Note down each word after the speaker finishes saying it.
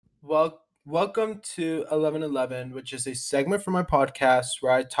Welcome to 1111, which is a segment from my podcast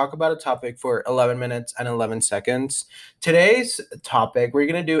where I talk about a topic for 11 minutes and 11 seconds. Today's topic, we're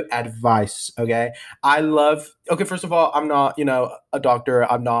going to do advice, okay? Okay, first of all, I'm not, a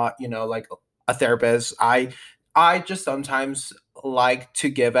doctor. I'm not, like a therapist. I just sometimes like to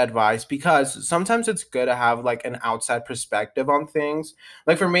give advice because sometimes it's good to have like an outside perspective on things.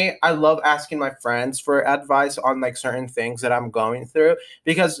 Like for me, I love asking my friends for advice on like certain things that I'm going through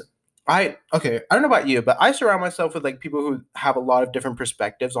because I don't know about you, but I surround myself with like people who have a lot of different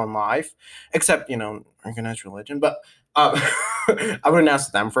perspectives on life, except organized religion. But I wouldn't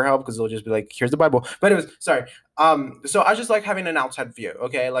ask them for help because they'll just be like, "Here's the Bible." But anyways, sorry. So I just like having an outside view,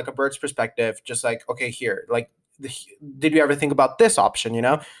 okay, like a bird's perspective. Just like, okay, here, like, did you ever think about this option?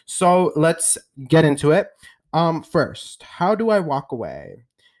 So let's get into it. First, how do I walk away?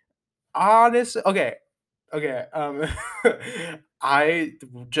 Honestly, okay, okay. I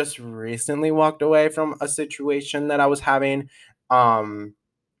just recently walked away from a situation that I was having. Um,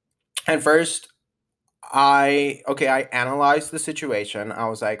 and first, I analyzed the situation. I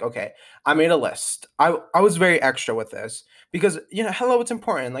was like, okay, I made a list. I was very extra with this because hello, it's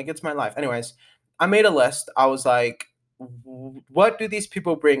important. Like it's my life. Anyways, I made a list. I was like, what do these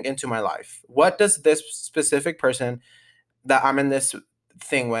people bring into my life? What does this specific person that I'm in this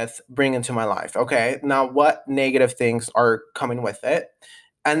thing with bring into my life? Okay, now what negative things are coming with it?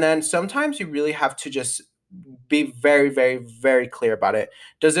 And then sometimes you really have to just be very, very, very clear about it.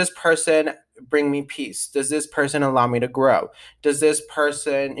 Does this person bring me peace? Does this person allow me to grow? Does this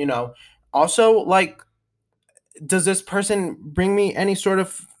person, also like, does this person bring me any sort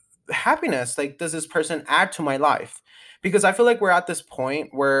of happiness? Like, does this person add to my life? Because I feel like we're at this point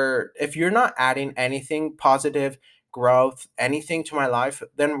where if you're not adding anything positive, growth, anything to my life,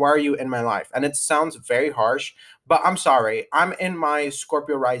 then why are you in my life? And it sounds very harsh, but I'm sorry. I'm in my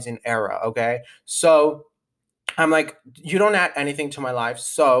Scorpio rising era, okay? So I'm like, you don't add anything to my life.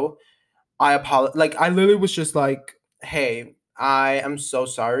 So I apologize. Like, I literally was just like, hey, I am so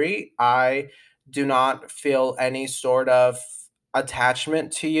sorry. I do not feel any sort of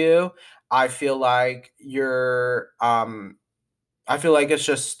attachment to you. I feel like I feel like it's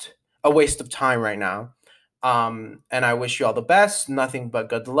just a waste of time right now. And I wish you all the best. Nothing but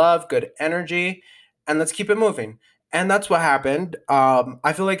good love, good energy, and let's keep it moving. And that's what happened.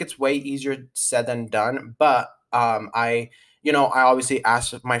 I feel like it's way easier said than done, but I obviously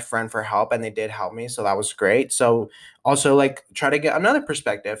asked my friend for help, and they did help me, so that was great. So also like try to get another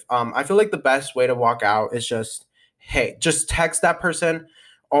perspective. I feel like the best way to walk out is just, hey, just text that person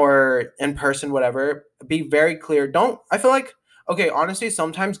or in person, whatever. Be very clear. Don't. I feel like, okay, honestly,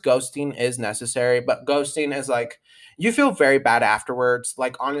 sometimes ghosting is necessary, but ghosting is like you feel very bad afterwards.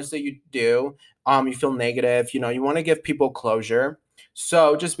 Like honestly, you do. You feel negative. You want to give people closure.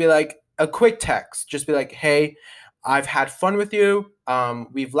 So just be like a quick text. Just be like, "Hey, I've had fun with you.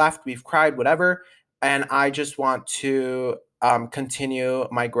 We've laughed, we've cried, whatever, and I just want to continue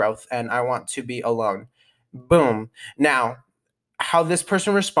my growth, and I want to be alone." Boom. Now, how this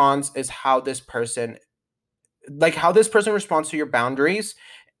person responds is how this person responds to your boundaries.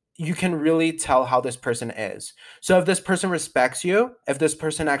 You can really tell how this person is. So if this person respects you, if this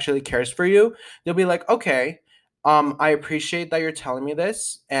person actually cares for you, they'll be like, okay, I appreciate that you're telling me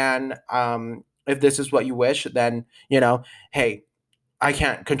this, and if this is what you wish, then hey, I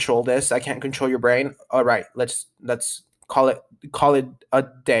can't control this. I can't control your brain. All right, let's call it a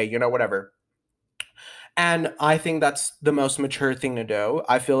day. Whatever. And I think that's the most mature thing to do.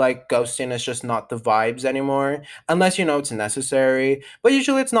 I feel like ghosting is just not the vibes anymore, unless it's necessary. But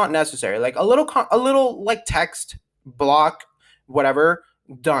usually it's not necessary. Like a little like text, block, whatever,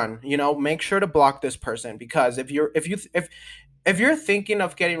 done. Make sure to block this person because if you're thinking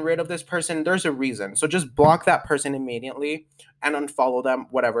of getting rid of this person, there's a reason. So just block that person immediately and unfollow them,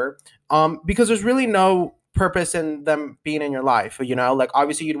 whatever. Because there's really no purpose in them being in your life. Like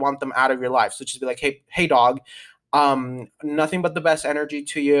obviously you'd want them out of your life. So just be like, hey, dog. Nothing but the best energy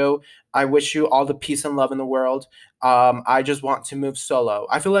to you. I wish you all the peace and love in the world. I just want to move solo.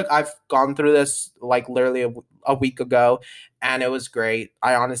 I feel like I've gone through this like literally a week ago, and it was great.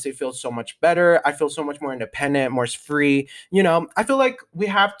 I honestly feel so much better. I feel so much more independent, more free. I feel like we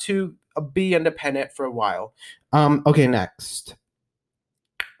have to be independent for a while. Okay, next.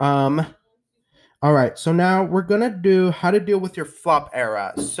 Um, all right, so now we're gonna do how to deal with your flop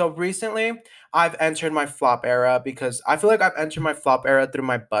era. So recently, I've entered my flop era because I feel like I've entered my flop era through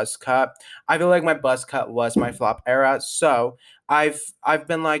my buzz cut. I feel like my buzz cut was my flop era. So I've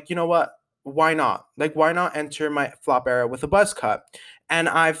been like, you know what? Why not? Like, why not enter my flop era with a buzz cut? And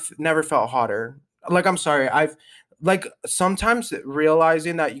I've never felt hotter. Like, I'm sorry, I've like sometimes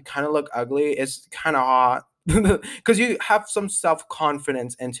realizing that you kind of look ugly is kind of hot. Because you have some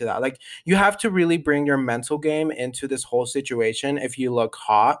self-confidence into that. Like you have to really bring your mental game into this whole situation if you look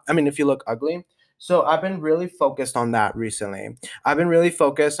hot. I mean, if you look ugly. So I've been really focused on that recently. I've been really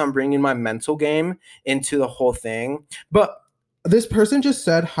focused on bringing my mental game into the whole thing. But this person just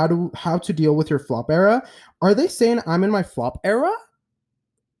said how to deal with your flop era. Are they saying I'm in my flop era?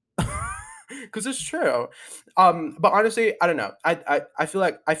 Because it's true. But honestly, I don't know. I feel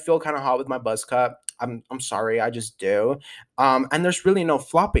like I feel kind of hot with my buzz cut. I'm sorry, I just do. And there's really no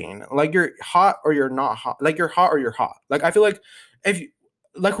flopping. Like you're hot or you're not hot. Like you're hot or you're hot. Like I feel like if you,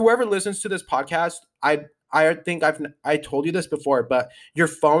 like whoever listens to this podcast, I think I told you this before, but your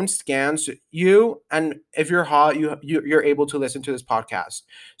phone scans you, and if you're hot, you're able to listen to this podcast.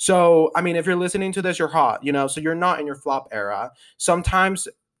 So I mean, if you're listening to this, you're hot, you know. So you're not in your flop era. Sometimes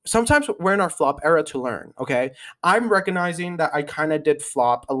we're in our flop era to learn. Okay, I'm recognizing that I kind of did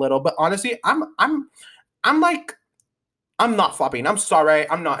flop a little, but honestly, I'm like I'm not flopping. I'm sorry,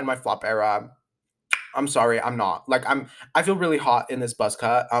 I'm not in my flop era. I'm sorry, I'm not. Like I feel really hot in this buzz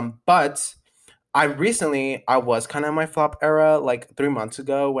cut. But I was kind of in my flop era like 3 months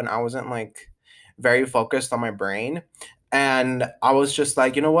ago when I wasn't like very focused on my brain. And I was just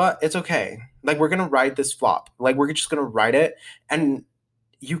like, you know what? It's okay. Like we're gonna ride this flop. Like we're just gonna ride it. And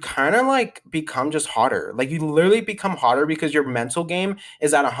you kind of like become just hotter. Like you literally become hotter because your mental game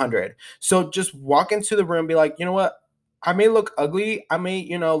is at 100. So just walk into the room, be like, you know what? I may look ugly. I may,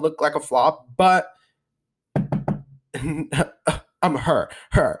 look like a flop, but I'm her.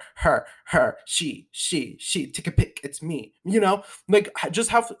 She. Take a pic. It's me. Like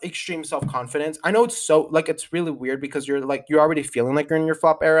just have extreme self confidence. I know it's so like it's really weird because you're already feeling like you're in your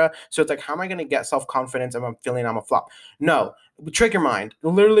flop era. So it's like, how am I gonna get self confidence if I'm feeling I'm a flop? No, trick your mind.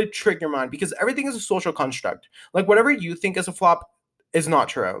 Literally trick your mind because everything is a social construct. Like whatever you think is a flop is not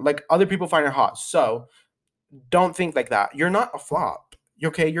true. Like other people find it hot. So don't think like that. You're not a flop.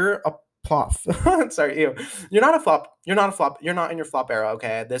 Okay, you're a plop. Sorry, you. You're not a flop. You're not a flop. You're not in your flop era.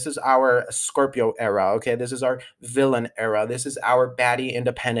 Okay, this is our Scorpio era. Okay, this is our villain era. This is our baddie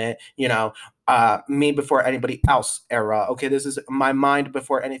independent. Me before anybody else era. Okay, this is my mind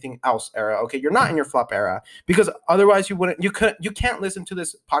before anything else era. Okay, you're not in your flop era because otherwise you can't listen to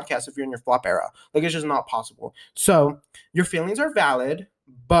this podcast if you're in your flop era. Like it's just not possible. So your feelings are valid,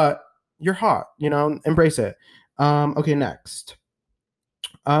 but you're hot, embrace it. Okay, next.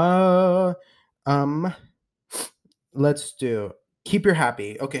 Uh um let's do keep your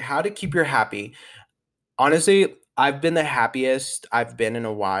happy. Okay, how to keep your happy. Honestly, I've been the happiest I've been in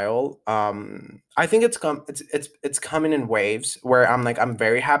a while. I think it's coming in waves where I'm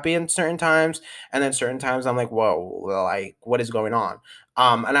very happy in certain times, and then certain times I'm like, whoa, like what is going on?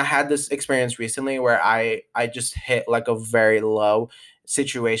 And I had this experience recently where I just hit like a very low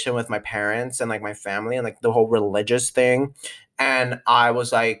situation with my parents and like my family and like the whole religious thing. And I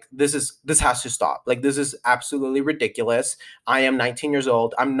was like, this has to stop. Like this is absolutely ridiculous. I am 19 years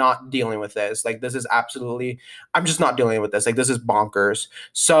old. I'm not dealing with this. Like this is absolutely I'm just not dealing with this. Like this is bonkers.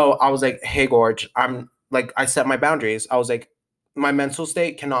 So I was like, hey Gorge, I set my boundaries. I was like, my mental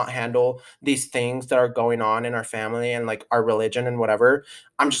state cannot handle these things that are going on in our family and like our religion and whatever.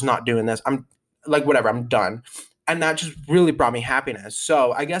 I'm just not doing this. I'm like, whatever, I'm done. And that just really brought me happiness.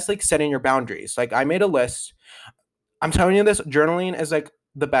 So I guess like setting your boundaries. Like I made a list. I'm telling you this, journaling is like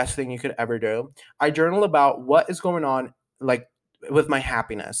the best thing you could ever do. I journal about what is going on, like with my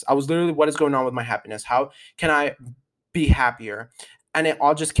happiness. I was literally, what is going on with my happiness? How can I be happier? And it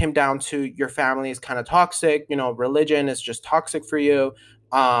all just came down to your family is kind of toxic. Religion is just toxic for you.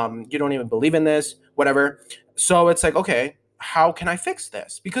 You don't even believe in this, whatever. So it's like, okay, how can I fix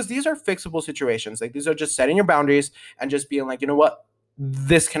this? Because these are fixable situations. Like these are just setting your boundaries and just being like, you know what?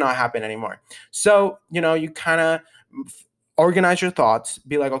 This cannot happen anymore. So, you kind of organize your thoughts,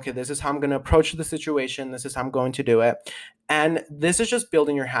 be like, okay, this is how I'm going to approach the situation, this is how I'm going to do it, and this is just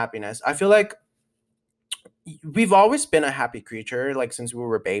building your happiness. I feel like we've always been a happy creature, like since we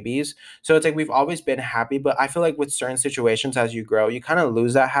were babies, so it's like we've always been happy, but I feel like with certain situations as you grow, you kind of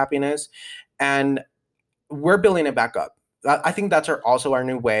lose that happiness, and we're building it back up. I think that's also our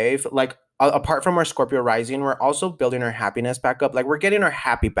new wave. Like apart from our Scorpio rising, we're also building our happiness back up. Like we're getting our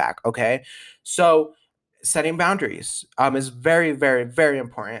happy back. Okay, so setting boundaries is very, very, very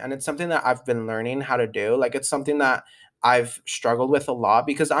important, and it's something that I've been learning how to do. Like it's something that I've struggled with a lot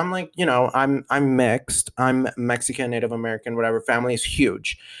because I'm like, I'm mixed. I'm Mexican, Native American, whatever. Family is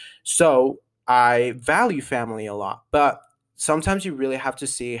huge, so I value family a lot, but sometimes you really have to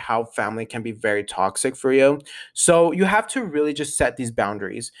see how family can be very toxic for you. So you have to really just set these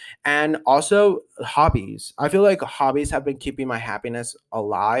boundaries. And also hobbies. I feel like hobbies have been keeping my happiness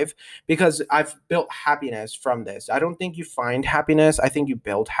alive because I've built happiness from this. I don't think you find happiness. I think you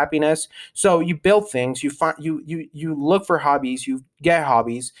build happiness. So you build things, you find you look for hobbies, you get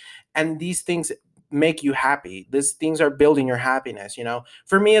hobbies, and these things make you happy. These things are building your happiness, you know.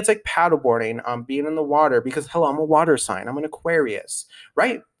 For me, it's like paddleboarding, being in the water because hello, I'm a water sign. I'm an Aquarius,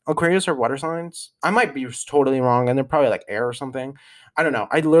 right? Aquarius are water signs. I might be totally wrong, and they're probably like air or something. I don't know.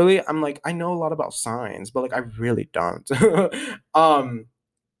 I'm like, I know a lot about signs, but like I really don't. um,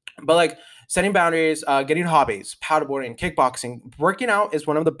 but like setting boundaries, getting hobbies, paddleboarding, kickboxing, working out is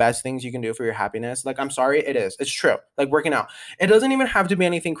one of the best things you can do for your happiness. Like, I'm sorry, it is. It's true. Like working out, it doesn't even have to be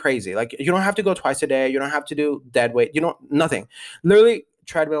anything crazy. Like you don't have to go twice a day. You don't have to do dead weight. You don't nothing. Literally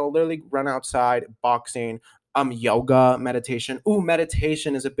treadmill. Literally run outside, boxing, yoga, meditation. Ooh,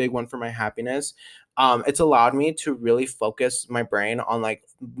 meditation is a big one for my happiness. It's allowed me to really focus my brain on like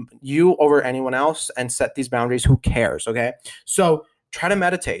you over anyone else and set these boundaries. Who cares? Okay, so try to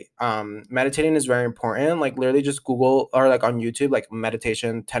meditate. Meditating is very important. Like literally just Google or like on YouTube, like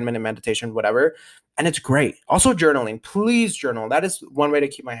meditation, 10-minute meditation, whatever. And it's great. Also journaling. Please journal. That is one way to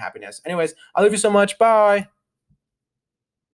keep my happiness. Anyways, I love you so much. Bye.